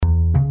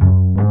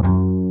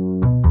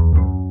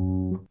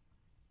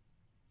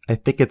I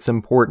think it's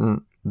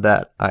important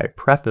that I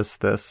preface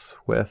this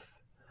with,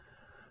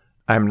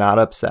 I'm not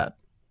upset.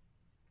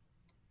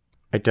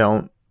 I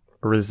don't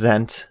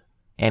resent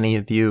any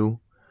of you.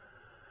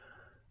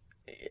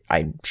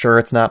 I'm sure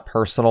it's not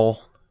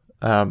personal.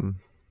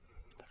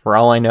 For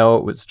all I know,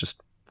 it was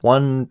just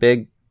one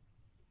big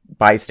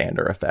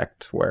bystander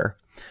effect where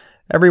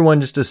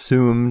everyone just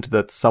assumed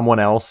that someone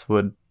else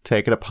would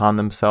take it upon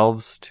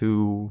themselves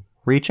to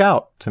reach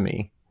out to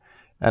me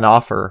and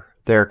offer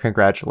their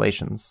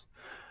congratulations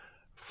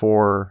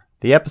for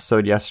the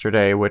episode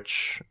yesterday,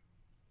 which,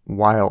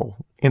 while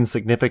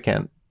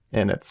insignificant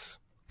in its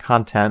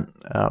content,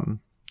 I'm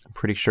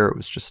pretty sure it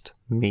was just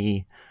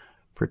me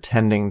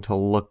pretending to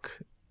look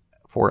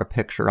for a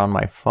picture on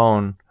my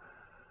phone.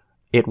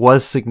 It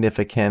was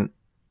significant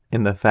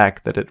in the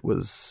fact that it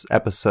was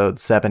episode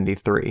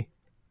 73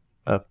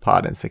 of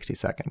Pod in 60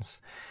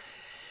 Seconds.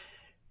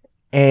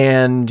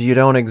 And you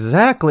don't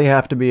exactly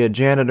have to be a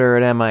janitor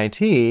at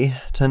MIT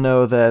to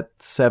know that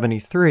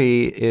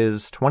 73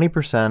 is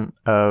 20%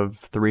 of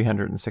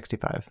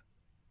 365.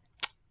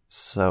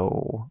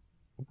 So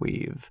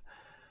we've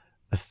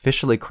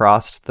officially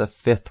crossed the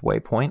 5th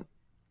waypoint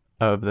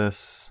of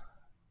this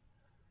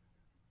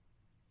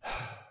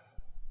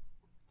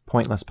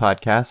pointless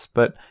podcast.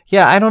 But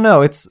yeah, I don't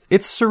know. It's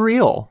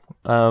surreal.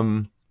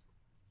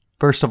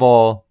 First of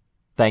all,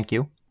 thank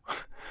you.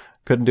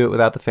 Couldn't do it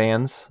without the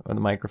fans or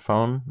the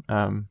microphone.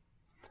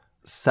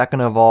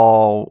 Second of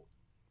all,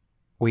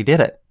 we did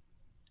it.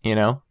 You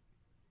know,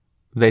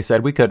 they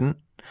said we couldn't.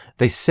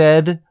 They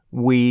said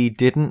we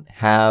didn't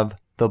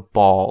have the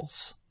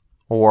balls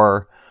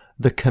or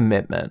the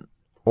commitment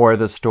or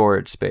the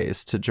storage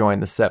space to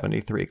join the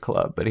 73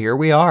 club. But here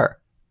we are.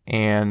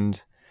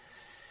 And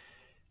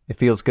it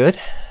feels good.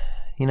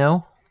 You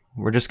know,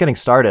 we're just getting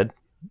started.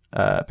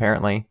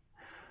 Apparently,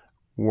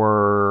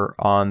 we're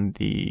on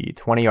the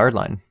 20-yard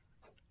line.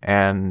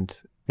 And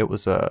it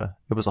was a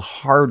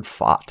hard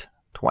fought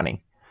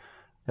 20.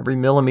 Every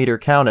millimeter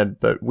counted,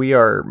 but we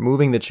are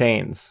moving the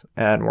chains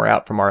and we're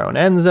out from our own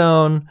end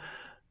zone.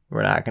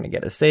 We're not going to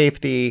get a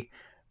safety.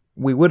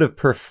 We would have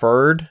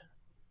preferred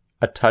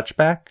a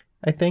touchback,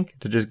 I think,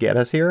 to just get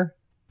us here.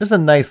 Just a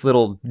nice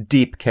little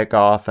deep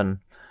kickoff and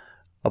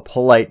a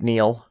polite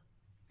kneel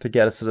to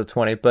get us to the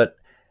 20, but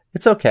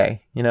it's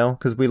okay, you know,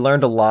 because we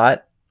learned a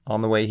lot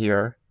on the way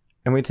here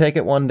and we take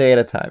it one day at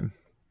a time.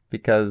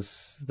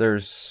 Because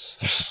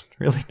there's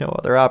really no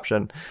other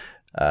option.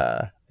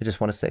 I just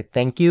want to say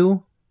thank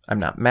you. I'm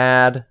not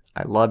mad.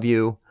 I love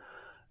you.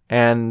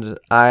 And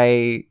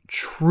I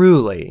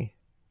truly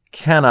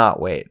cannot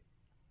wait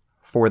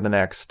for the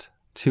next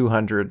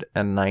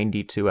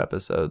 292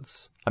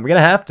 episodes. I'm going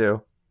to have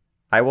to.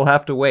 I will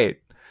have to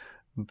wait.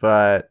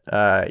 But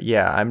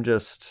yeah, I'm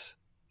just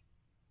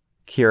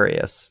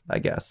curious, I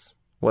guess,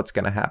 what's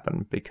going to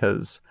happen.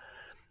 Because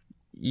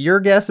your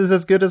guess is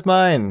as good as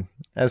mine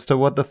as to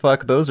what the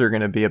fuck those are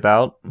going to be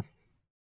about.